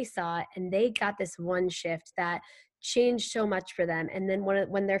then they saw it and they got this one shift that changed so much for them. And then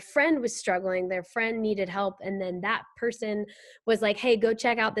when their friend was struggling, their friend needed help. And then that person was like, hey, go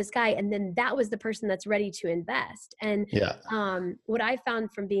check out this guy. And then that was the person that's ready to invest. And Yeah. what I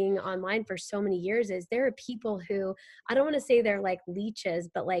found from being online for so many years is there are people who, I don't want to say they're like leeches,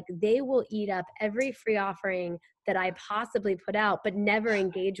 but like they will eat up every free offering that I possibly put out, but never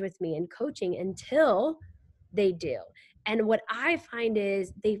engage with me in coaching until they do. And what I find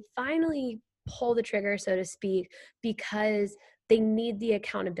is they finally pull the trigger, so to speak, because they need the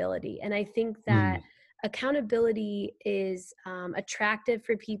accountability. And I think that Mm. accountability is attractive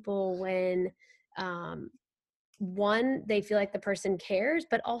for people when one, they feel like the person cares,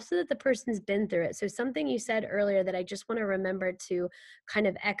 but also that the person's been through it. So something you said earlier that I just want to remember to kind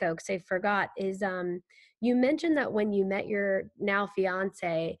of echo, because I forgot, is you mentioned that when you met your now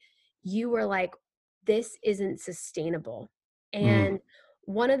fiance, you were like, this isn't sustainable. Mm. And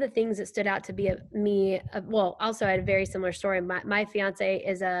one of the things that stood out to be well, also I had a very similar story. My fiance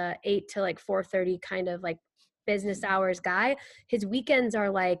is a 8 to like 4:30 kind of like business hours guy. His weekends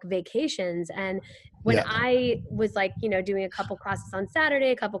are like vacations. And when Yeah. I was like, doing a couple classes on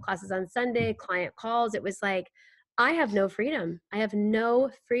Saturday, a couple classes on Sunday, client calls, it was like, I have no freedom. I have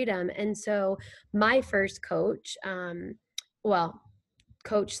no freedom. And so my first coach, well,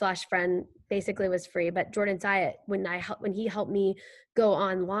 coach slash friend basically was free, but Jordan Syatt, when he helped me go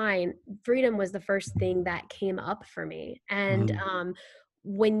online, freedom was the first thing that came up for me. And Mm.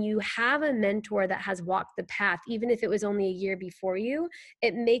 when you have a mentor that has walked the path, even if it was only a year before you,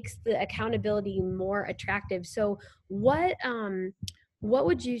 it makes the accountability more attractive. So what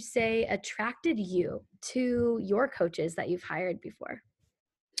would you say attracted you to your coaches that you've hired before?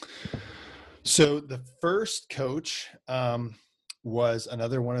 So the first coach was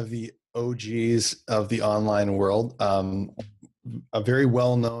another one of the OGs of the online world, a very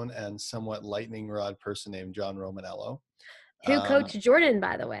well-known and somewhat lightning rod person named John Romanello. Who coached Jordan,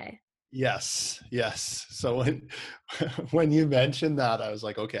 by the way? Yes, yes. So when when you mentioned that, I was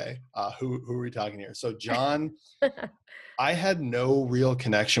like, okay, who are we talking here? So John, I had no real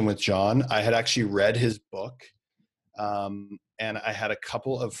connection with John. I had actually read his book, and I had a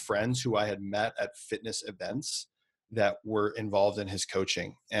couple of friends who I had met at fitness events that were involved in his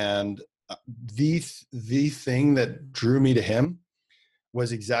coaching. And the thing that drew me to him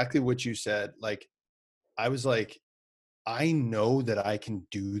was exactly what you said. Like, I was like, I know that I can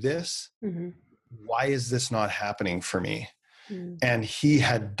do this. Mm-hmm. Why is this not happening for me? Mm-hmm. And he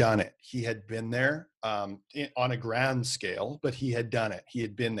had done it. He had been there on a grand scale, but he had done it. He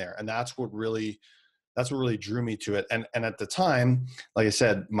had been there. And that's what really drew me to it. And at the time, like I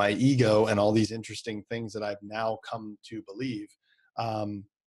said, my ego and all these interesting things that I've now come to believe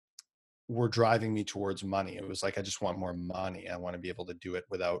were driving me towards money. It was like, I just want more money. I want to be able to do it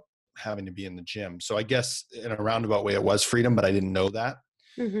without having to be in the gym. So I guess in a roundabout way, it was freedom, but I didn't know that.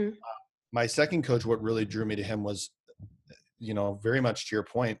 Mm-hmm. My second coach, what really drew me to him was, very much to your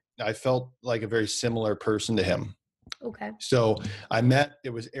point, I felt like a very similar person to him. Okay. So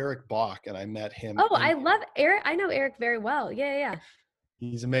it was Eric Bach, and I met him. Oh, I love Eric. I know Eric very well. Yeah.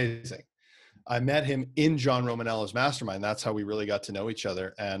 He's amazing. I met him in John Romanello's mastermind. That's how we really got to know each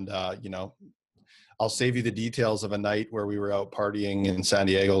other. And, I'll save you the details of a night where we were out partying in San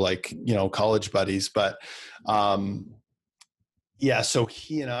Diego, like, college buddies. But, yeah, so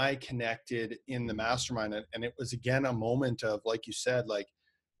he and I connected in the mastermind, and it was again a moment of, like you said, like,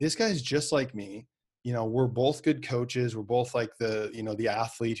 this guy's just like me. We're both good coaches. We're both like the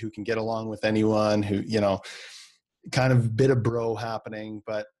athlete who can get along with anyone, who, kind of bit of bro happening.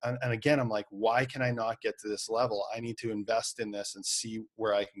 But, and again, I'm like, why can I not get to this level? I need to invest in this and see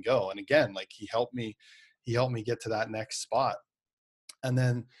where I can go. And again, like, he helped me get to that next spot. And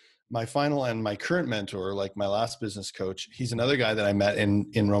then my final and my current mentor, like my last business coach, he's another guy that I met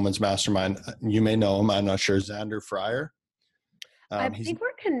in Roman's mastermind. You may know him. I'm not sure. Xander Fryer. I think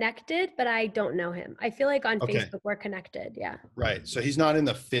we're connected, but I don't know him. I feel like on Okay. Facebook we're connected. Yeah. Right. So he's not in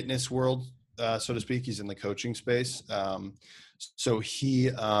the fitness world, so to speak. He's in the coaching space. So he,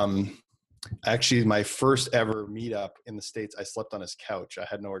 actually, my first ever meetup in the States, I slept on his couch. I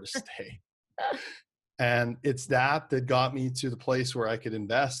had nowhere to stay. And it's that got me to the place where I could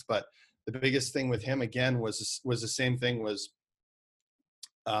invest. But the biggest thing with him, again, was the same thing.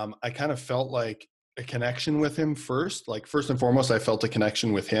 I kind of felt like a connection with him first. Like, first and foremost, I felt a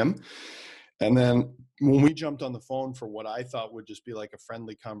connection with him. And then when we jumped on the phone for what I thought would just be like a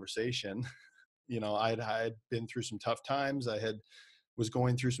friendly conversation, I'd been through some tough times. Was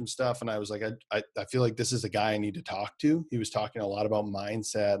going through some stuff, and I was like, I feel like this is the guy I need to talk to. He was talking a lot about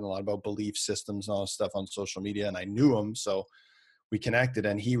mindset and a lot about belief systems and all this stuff on social media, and I knew him, so we connected,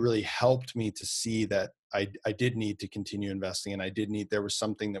 and he really helped me to see that I did need to continue investing, and there was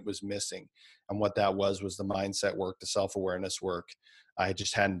something that was missing. And what that was the mindset work, the self-awareness work. I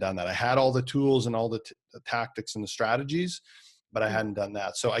just hadn't done that. I had all the tools and all the tactics and the strategies, but I hadn't done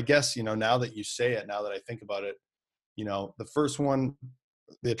that. So I guess, now that you say it, now that I think about it, the first one,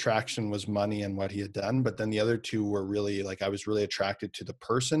 the attraction was money and what he had done. But then the other two were really like, I was really attracted to the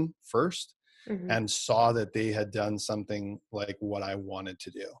person first, Mm-hmm. and saw that they had done something like what I wanted to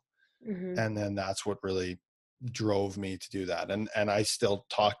do. Mm-hmm. And then that's what really drove me to do that. And I still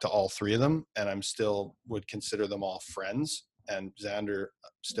talk to all three of them, and I'm still would consider them all friends. and Xander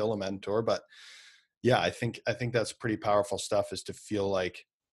still a mentor. But yeah, I think that's pretty powerful stuff, is to feel like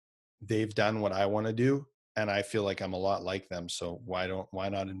they've done what I want to do, and I feel like I'm a lot like them. So why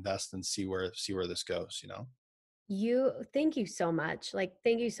not invest and see where this goes, you know? Thank you so much. Like,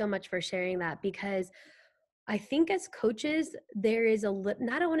 thank you so much for sharing that, because I think as coaches, there is not,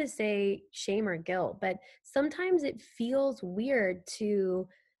 I don't want to say shame or guilt, but sometimes it feels weird to,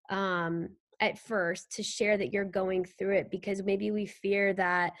 um, at first, to share that you're going through it, because maybe we fear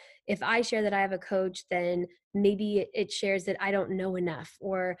that if I share that I have a coach, then maybe it shares that I don't know enough,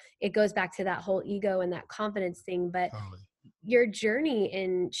 or it goes back to that whole ego and that confidence thing. But Totally. your journey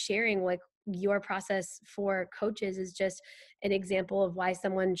in sharing like your process for coaches is just an example of why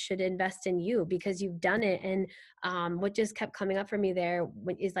someone should invest in you, because you've done it. And what just kept coming up for me there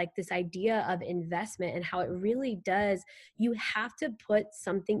is like this idea of investment, and how it really does, you have to put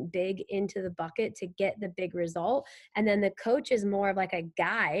something big into the bucket to get the big result, and then the coach is more of like a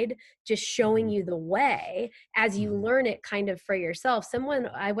guide, just showing you the way as you learn it kind of for yourself.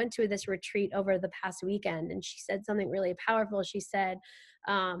 I went to this retreat over the past weekend, and she said something really powerful. She said,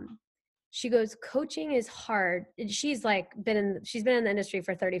 she goes, coaching is hard. She's been in the industry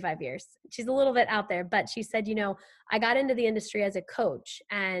for 35 years. She's a little bit out there, but she said, I got into the industry as a coach,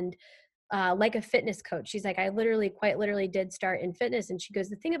 and like a fitness coach. She's like, I quite literally did start in fitness. And she goes,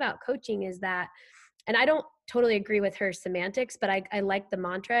 the thing about coaching is that, and I don't totally agree with her semantics, but I like the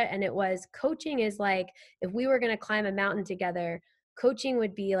mantra. And it was, coaching is like, if we were going to climb a mountain together, coaching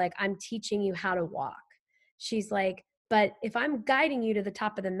would be like, I'm teaching you how to walk. She's like, but if I'm guiding you to the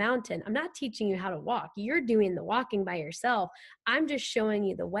top of the mountain, I'm not teaching you how to walk. You're doing the walking by yourself. I'm just showing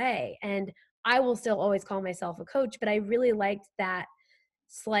you the way. And I will still always call myself a coach, but I really liked that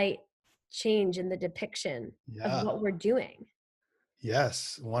slight change in the depiction of Yeah. what we're doing.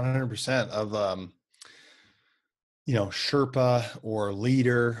 Yes. 100% of, Sherpa or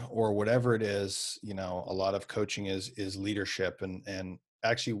leader or whatever it is. A lot of coaching is leadership. And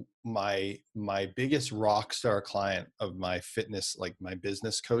actually my biggest rock star client of my fitness, like my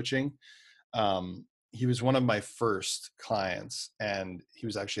business coaching, he was one of my first clients, and he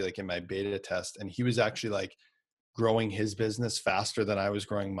was actually like in my beta test, and he was actually like growing his business faster than I was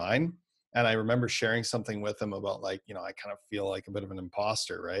growing mine. And I remember sharing something with him about like, I kind of feel like a bit of an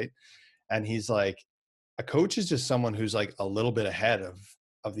imposter, right? And he's like, a coach is just someone who's like a little bit ahead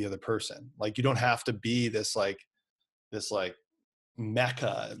of the other person. Like, you don't have to be this like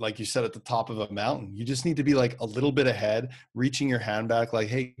mecca, like you said, at the top of a mountain. You just need to be like a little bit ahead, reaching your hand back, like,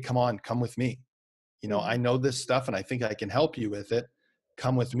 hey, come with me. I know this stuff and I think I can help you with it.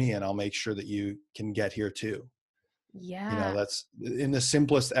 Come with me and I'll make sure that you can get here too. Yeah. That's in the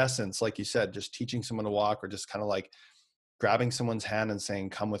simplest essence, like you said, just teaching someone to walk, or just kind of like grabbing someone's hand and saying,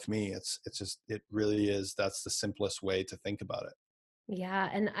 come with me. It really is. That's the simplest way to think about it. Yeah.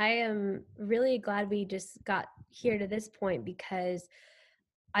 And I am really glad we just got here to this point, because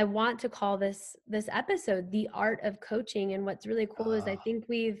I want to call this episode The Art of Coaching. And what's really cool is I think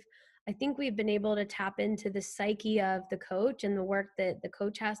we've been able to tap into the psyche of the coach and the work that the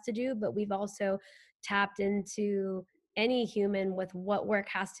coach has to do, but we've also tapped into any human with what work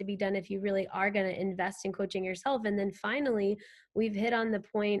has to be done if you really are going to invest in coaching yourself. And then finally, we've hit on the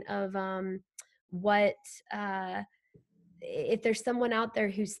point of what if there's someone out there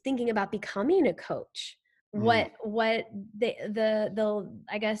who's thinking about becoming a coach, Mm. what the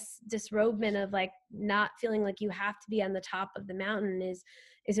I guess disrobement of like not feeling like you have to be on the top of the mountain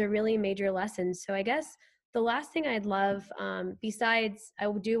is a really major lesson. So I guess the last thing I'd love, besides, I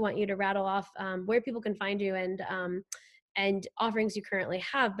do want you to rattle off where people can find you and offerings you currently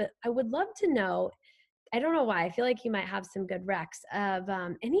have, but I would love to know, I don't know why, I feel like you might have some good recs of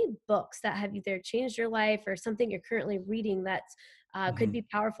any books that have either changed your life or something you're currently reading that's could Mhm. be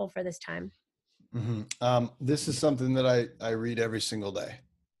powerful for this time. This is something that I read every single day.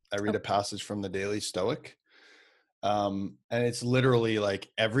 I read Oh, a passage from the Daily Stoic. And it's literally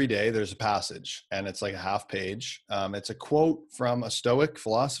like every day there's a passage, and it's like a half page. It's a quote from a Stoic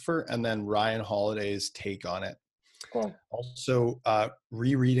philosopher, and then Ryan Holiday's take on it. cool. Also,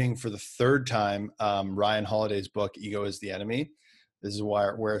 rereading for the third time Ryan Holiday's book, Ego is the Enemy. This is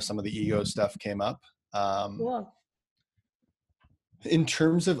where some of the ego stuff came up. Um, Cool. in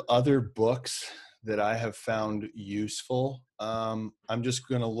terms of other books that I have found useful, I'm just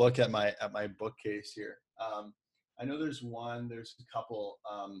going to look at my bookcase here. I know there's a couple.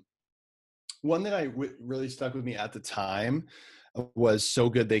 One that really stuck with me at the time was So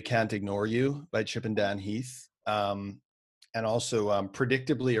Good They Can't Ignore You by Chip and Dan Heath. And also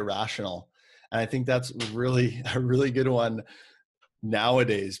Predictably Irrational. And I think that's really a really good one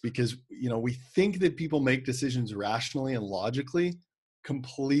nowadays, because, we think that people make decisions rationally and logically.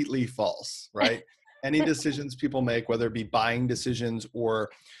 Completely false, right? Any decisions people make, whether it be buying decisions or,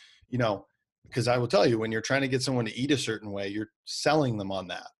 because I will tell you, when you're trying to get someone to eat a certain way, you're selling them on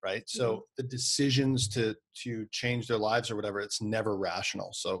that, right? So the decisions to change their lives or whatever, it's never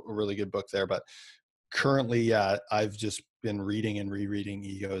rational. So a really good book there. But currently, I've just been reading and rereading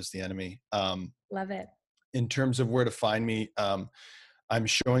Ego is the Enemy. Love it. In terms of where to find me, I'm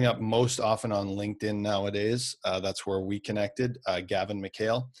showing up most often on LinkedIn nowadays. That's where we connected, Gavin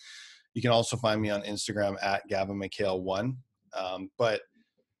McHale. You can also find me on Instagram at Gavin McHale1. But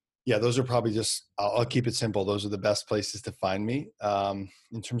yeah, those are probably just, I'll keep it simple. Those are the best places to find me.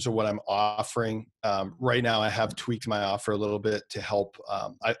 In terms of what I'm offering, right now I have tweaked my offer a little bit to help.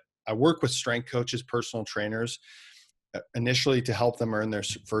 I work with strength coaches, personal trainers, initially to help them earn their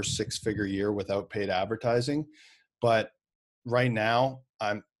first 6-figure year without paid advertising. But right now,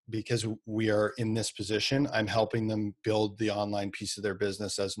 because we are in this position, I'm helping them build the online piece of their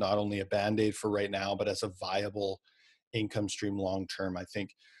business as not only a Band-Aid for right now, but as a viable income stream long-term. I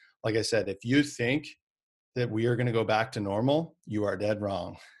think, like I said, if you think that we are going to go back to normal, you are dead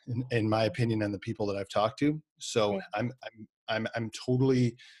wrong, in my opinion, and the people that I've talked to. So I'm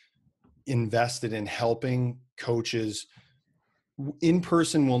totally invested in helping coaches. In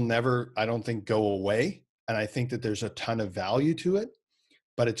person will never, I don't think, go away. And I think that there's a ton of value to it,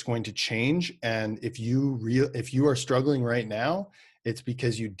 but it's going to change. And if you are struggling right now, it's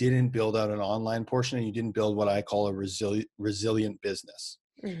because you didn't build out an online portion and you didn't build what I call a resilient business.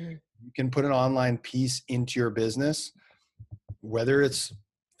 You can put an online piece into your business, whether it's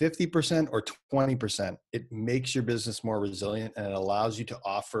 50% or 20%, it makes your business more resilient and it allows you to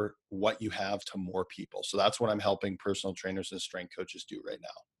offer what you have to more people. So that's what I'm helping personal trainers and strength coaches do right now.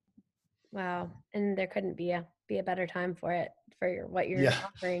 Wow. And there couldn't be a better time for it, for what you're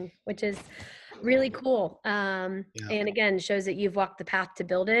offering, which is really cool. And again, shows that you've walked the path to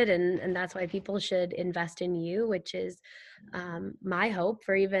build it. And that's why people should invest in you, which is my hope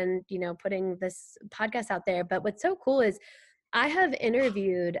for even, putting this podcast out there. But what's so cool is I have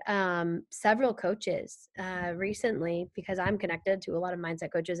interviewed several coaches recently, because I'm connected to a lot of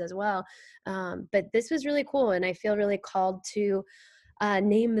mindset coaches as well. But this was really cool. And I feel really called to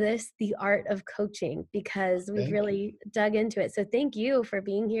name this The Art of Coaching, because we've really dug into it. So thank you for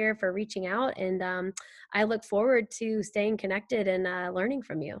being here, for reaching out. And I look forward to staying connected and learning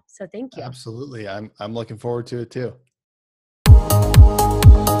from you. So thank you. Absolutely. I'm looking forward to it too.